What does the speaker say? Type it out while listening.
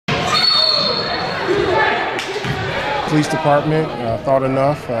police department thought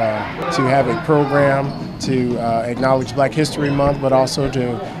enough to have a program to acknowledge Black History Month, but also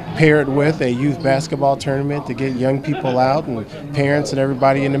to pair it with a youth basketball tournament to get young people out and parents and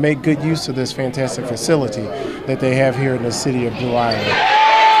everybody, and to make good use of this fantastic facility that they have here in the city of Blue Island.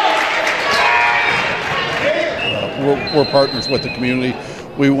 We're partners with the community.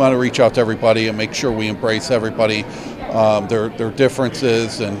 We want to reach out to everybody and make sure we embrace everybody, their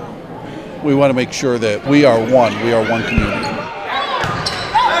differences, and we want to make sure that we are one community.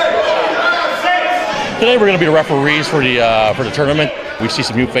 Today we're going to be the referees for the tournament. We see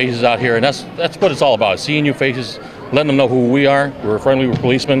some new faces out here, and that's what it's all about, seeing new faces, letting them know who we are. We're friendly, we're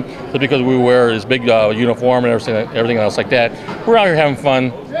policemen. Just because we wear this big uniform and everything else like that, we're out here having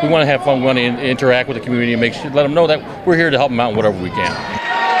fun. We want to have fun, we want to interact with the community and let them know that we're here to help them out in whatever we can.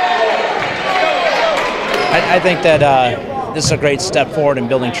 I think that this is a great step forward in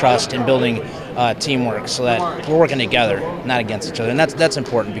building trust and building teamwork, so that we're working together, not against each other. And that's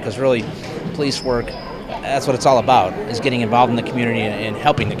important, because really police work, that's what it's all about, is getting involved in the community and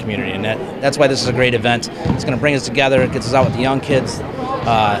helping the community. And that's why this is a great event. It's going to bring us together. It gets us out with the young kids,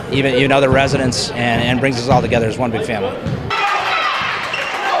 even other residents, and brings us all together as one big family.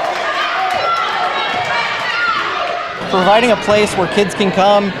 Providing a place where kids can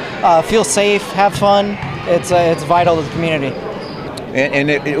come, feel safe, have fun, it's vital to the community.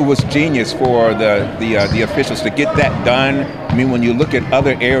 And it was genius for the officials to get that done. I mean, when you look at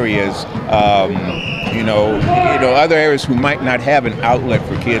other areas, other areas who might not have an outlet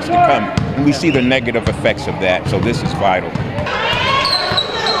for kids to come, and we see the negative effects of that. So this is vital.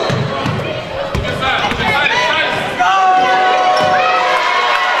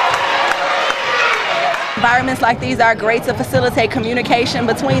 Environments like these are great to facilitate communication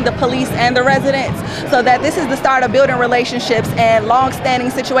between the police and the residents, so that this is the start of building relationships and long-standing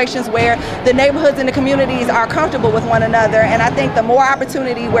situations where the neighborhoods and the communities are comfortable with one another. And I think the more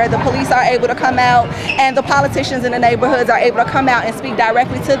opportunity where the police are able to come out and the politicians in the neighborhoods are able to come out and speak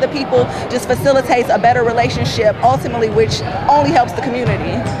directly to the people just facilitates a better relationship, ultimately, which only helps the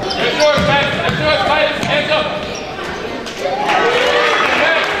community.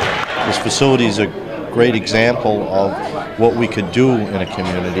 This facility is a great example of what we could do in a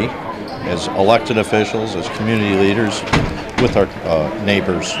community as elected officials, as community leaders, with our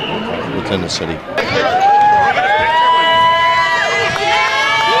neighbors within the city.